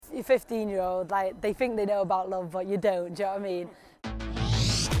your 15-year-old, like, they think they know about love, but you don't, do you know what I mean?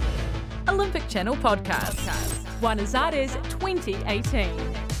 Olympic Channel Podcast. Buenos Aires 2018.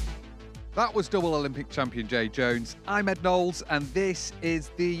 That was double Olympic champion Jay Jones. I'm Ed Knowles, and this is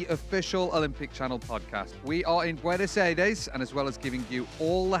the official Olympic Channel podcast. We are in Buenos Aires, and as well as giving you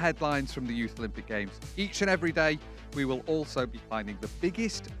all the headlines from the Youth Olympic Games each and every day, we will also be finding the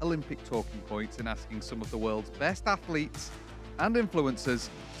biggest Olympic talking points and asking some of the world's best athletes and influencers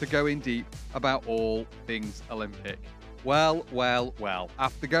to go in deep about all things Olympic. Well,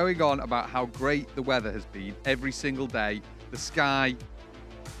 after going on about how great the weather has been every single day, the sky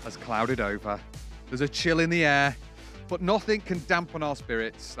has clouded over. There's a chill in the air, but nothing can dampen our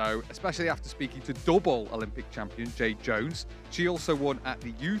spirits. So, especially after speaking to double Olympic champion Jay Jones, she also won at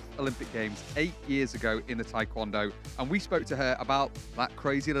the Youth Olympic Games 8 years ago in the Taekwondo, and we spoke to her about that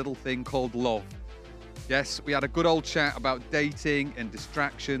crazy little thing called love. Yes, we had a good old chat about dating and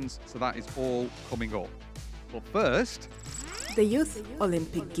distractions, so that is all coming up. But first, the Youth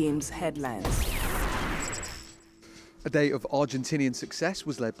Olympic Games headlines. A day of Argentinian success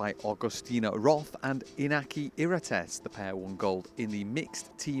was led by Agustina Roth and Inaki Irates. The pair won gold in the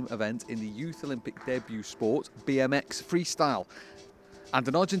mixed team event in the Youth Olympic debut sport, BMX Freestyle. And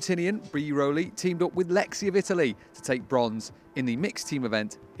an Argentinian, Brie Rowley, teamed up with Lexi of Italy to take bronze in the mixed team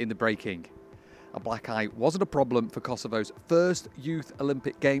event in the breaking. A black eye wasn't a problem for Kosovo's first Youth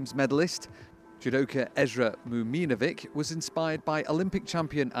Olympic Games medalist. Judoka Ezra Muminovic was inspired by Olympic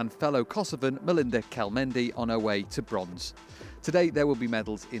champion and fellow Kosovan Melinda Kelmendi on her way to bronze. Today there will be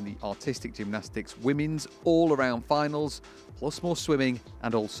medals in the artistic gymnastics women's all-around finals, plus more swimming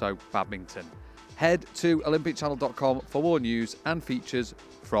and also badminton. Head to olympicchannel.com for more news and features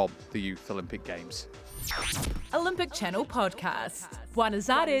from the Youth Olympic Games. Olympic Channel Podcast. Buenos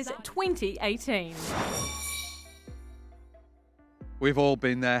Aires 2018. We've all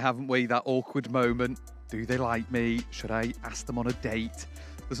been there, haven't we? That awkward moment. Do they like me? Should I ask them on a date?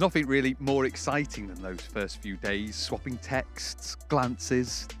 There's nothing really more exciting than those first few days, swapping texts,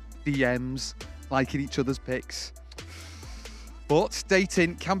 glances, DMs, liking each other's pics. But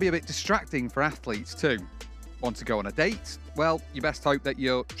dating can be a bit distracting for athletes too. Want to go on a date? Well, you best hope that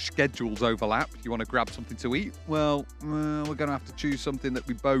your schedules overlap. You want to grab something to eat? Well, we're going to have to choose something that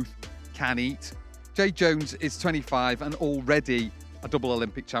we both can eat. Jay Jones is 25 and already a double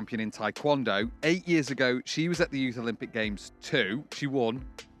Olympic champion in Taekwondo. 8 years ago, she was at the Youth Olympic Games too. She won,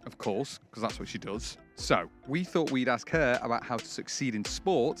 of course, because that's what she does. So we thought we'd ask her about how to succeed in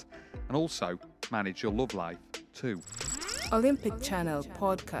sport and also manage your love life too. Olympic Channel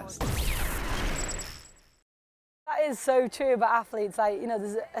Podcast. That is so true about athletes. Like, you know,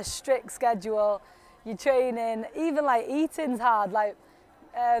 there's a strict schedule. You're training, even like eating's hard. Like,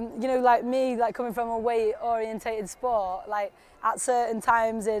 you know, like me, like coming from a weight-orientated sport, like at certain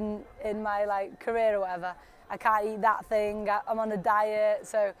times in my like career or whatever, I can't eat that thing. I'm on a diet,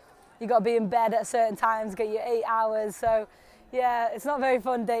 so you got to be in bed at certain times, get your 8 hours. So, yeah, it's not very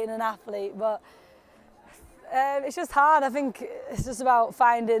fun dating an athlete, but it's just hard. I think it's just about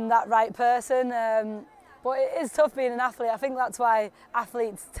finding that right person. But it is tough being an athlete. I think that's why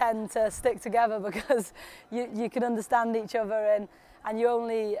athletes tend to stick together, because you can understand each other and you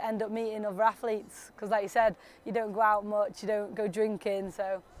only end up meeting other athletes, because like you said, you don't go out much, you don't go drinking,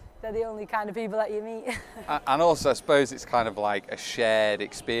 so they're the only kind of people that you meet. And also I suppose it's kind of like a shared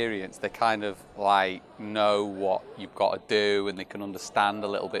experience. They kind of like know what you've got to do, and they can understand a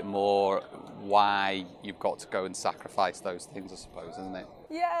little bit more why you've got to go and sacrifice those things, I suppose, isn't it?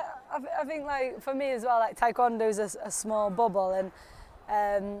 Yeah, I think like for me as well, like Taekwondo's a small bubble,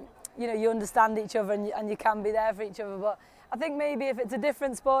 and you know, you understand each other and you can be there for each other. But I think maybe if it's a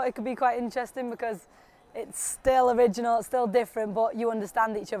different sport, it could be quite interesting, because it's still original, it's still different, but you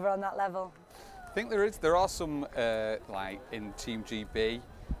understand each other on that level. I think there are some like in Team GB,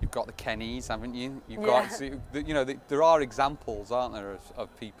 you've got the Kennys, haven't you? You've got, you know, there are examples, aren't there,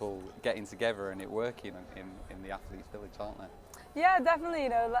 of people getting together and it working in the athletes' village, aren't there? Yeah, definitely. You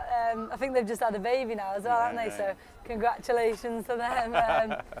know, I think they've just had a baby now as well, haven't they? So congratulations to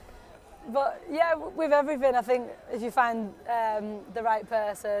them. But yeah, with everything, I think if you find the right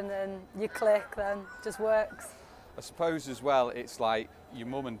person and you click, then it just works. I suppose as well, it's like your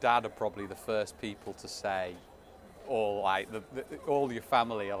mum and dad are probably the first people to say, or like all your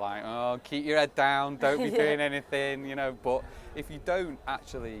family are like, oh, keep your head down, don't be doing anything, you know. But if you don't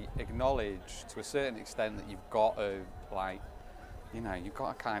actually acknowledge to a certain extent that you've got to, like, you know, you've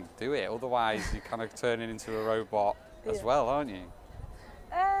got to kind of do it, otherwise you're kind of turning into a robot as well, aren't you?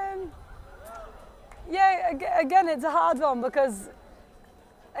 Yeah, again, it's a hard one, because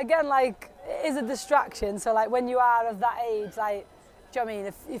again, like, it is a distraction. So like when you are of that age, like do you know what I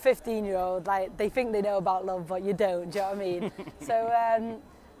mean? If you're 15-year-old, like, they think they know about love, but you don't, do you know what I mean? So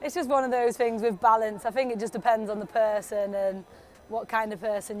it's just one of those things with balance. I think it just depends on the person and what kind of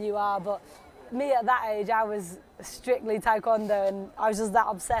person you are. But me at that age, I was strictly taekwondo, and I was just that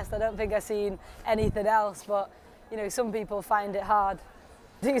obsessed. I don't think I've seen anything else, but, you know, some people find it hard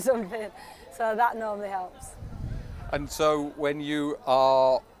to do something. So that normally helps. And so when you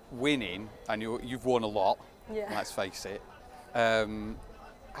are winning, and you've won a lot, Yeah. let's face it,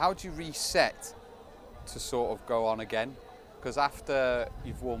 how do you reset to sort of go on again? Because after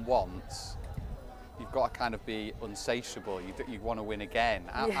you've won once, you've got to kind of be unsatiable. You want to win again.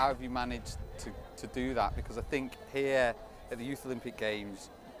 How have you managed to do that? Because I think here at the Youth Olympic Games,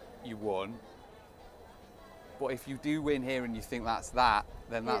 you won. But if you do win here and you think that's that,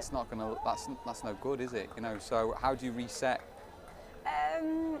 then that's not gonna. That's no good, is it? You know. So how do you reset?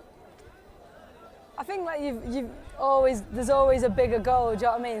 I think like there's always a bigger goal, do you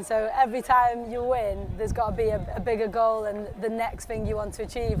know what I mean? So every time you win, there's got to be a bigger goal and the next thing you want to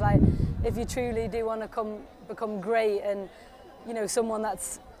achieve. Like, if you truly do want to become great and, you know, someone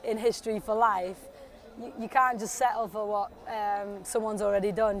that's in history for life, you can't just settle for what someone's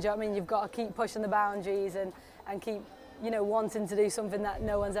already done, do you know what I mean? You've got to keep pushing the boundaries and keep, you know, wanting to do something that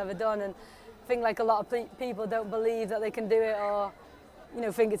no one's ever done. And I think like a lot of people don't believe that they can do it, or, you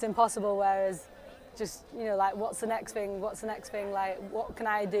know, think it's impossible, whereas just, you know, like, what's the next thing, like, what can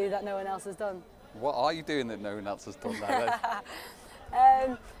I do that no one else has done? What are you doing that no one else has done that?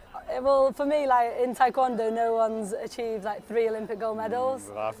 Well, for me, like, in taekwondo, no one's achieved like 3 Olympic gold medals.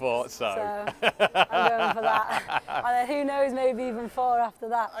 I thought so. I'm going for that. And then who knows, maybe even 4 after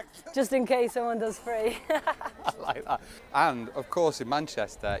that, just in case someone does 3. I like that. And of course in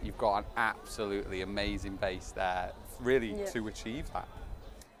Manchester, you've got an absolutely amazing base there, really, to achieve that.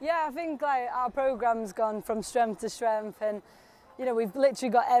 Yeah, I think like our program's gone from strength to strength, and, you know, we've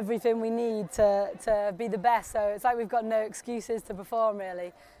literally got everything we need to be the best. So it's like we've got no excuses to perform,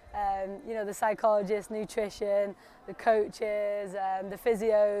 really. You know, the psychologists, nutrition, the coaches, the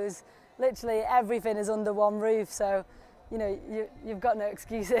physios, literally everything is under one roof. So, you know, you've got no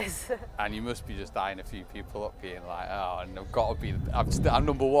excuses. And you must be just eyeing a few people up, being like, oh, and I've got to be, I'm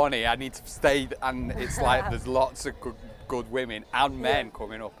number one here, I need to stay. And it's like there's lots of good women and men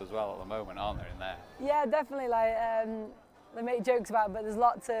coming up as well at the moment, aren't there, in there? Yeah, definitely. Like, they make jokes about it, but there's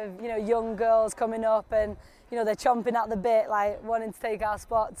lots of, you know, young girls coming up, and, you know, they're chomping at the bit, like, wanting to take our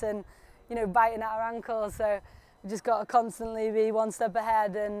spots and, you know, biting at our ankles. So we just got to constantly be one step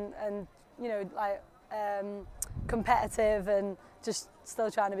ahead and you know, like, competitive and just still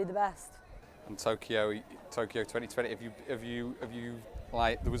trying to be the best. And Tokyo 2020, have you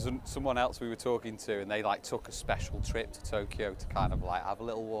like, there was someone else we were talking to, and they like took a special trip to Tokyo to kind of like have a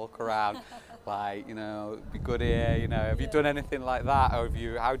little walk around, like, you know, be good here, you know. Have you done anything like that, or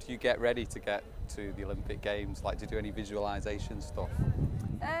how do you get ready to get to the Olympic Games? Like, do you do any visualization stuff?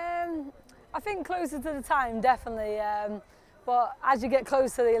 I think closer to the time, definitely. But as you get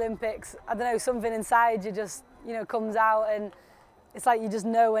close to the Olympics, I don't know, something inside you just, you know, comes out, and it's like you just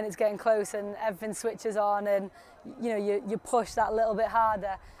know when it's getting close and everything switches on, and, you know, you push that little bit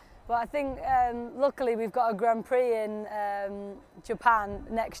harder. But I think luckily we've got a Grand Prix in Japan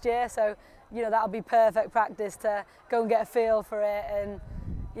next year, so, you know, that'll be perfect practice to go and get a feel for it and,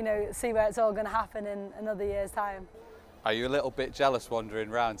 you know, see where it's all going to happen in another year's time. Are you a little bit jealous wandering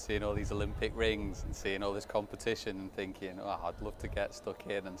around, seeing all these Olympic rings and seeing all this competition and thinking, oh, I'd love to get stuck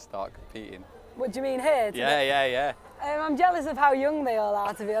in and start competing? What do you mean here? Yeah. I'm jealous of how young they all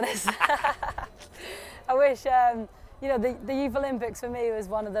are, to be honest. I wish, you know, the Youth Olympics for me was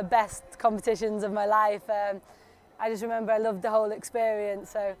one of the best competitions of my life. I just remember I loved the whole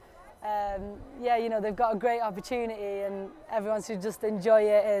experience. So, yeah, you know, they've got a great opportunity, and everyone should just enjoy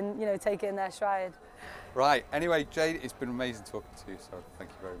it and, you know, take it in their stride. Right, anyway, Jade, it's been amazing talking to you, so thank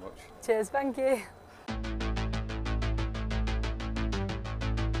you very much. Cheers, thank you.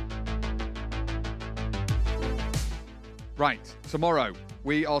 Right, tomorrow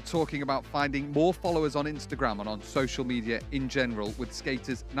we are talking about finding more followers on Instagram and on social media in general with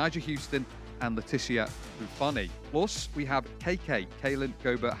skaters Nigel Houston and Letitia Bufoni. Plus, we have KK, Kaylin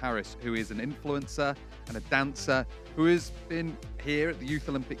Gobert-Harris, who is an influencer and a dancer who has been here at the Youth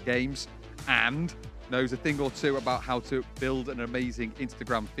Olympic Games and knows a thing or two about how to build an amazing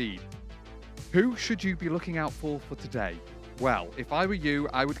Instagram feed. Who should you be looking out for today? Well, if I were you,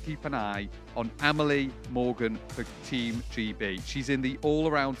 I would keep an eye on Amelie Morgan for Team GB. She's in the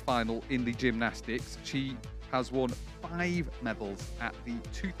all-around final in the gymnastics. She has won 5 medals at the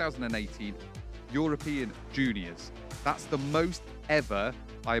 2018 European Juniors. That's the most ever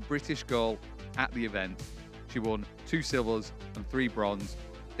by a British girl at the event. She won 2 silvers and 3 bronze.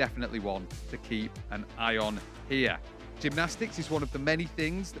 Definitely one to keep an eye on here. Gymnastics is one of the many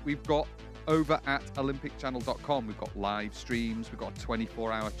things that we've got over at olympicchannel.com. We've got live streams, we've got a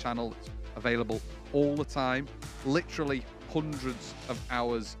 24-hour channel that's available all the time. Literally hundreds of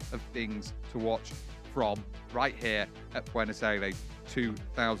hours of things to watch from right here at Buenos Aires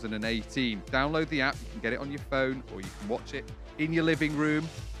 2018. Download the app, you can get it on your phone or you can watch it in your living room.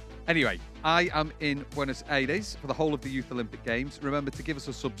 Anyway, I am in Buenos Aires for the whole of the Youth Olympic Games. Remember to give us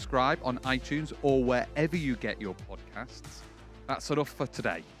a subscribe on iTunes or wherever you get your podcasts. That's enough for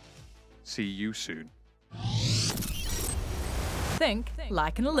today. See you soon. Think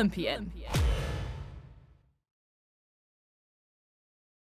like an Olympian.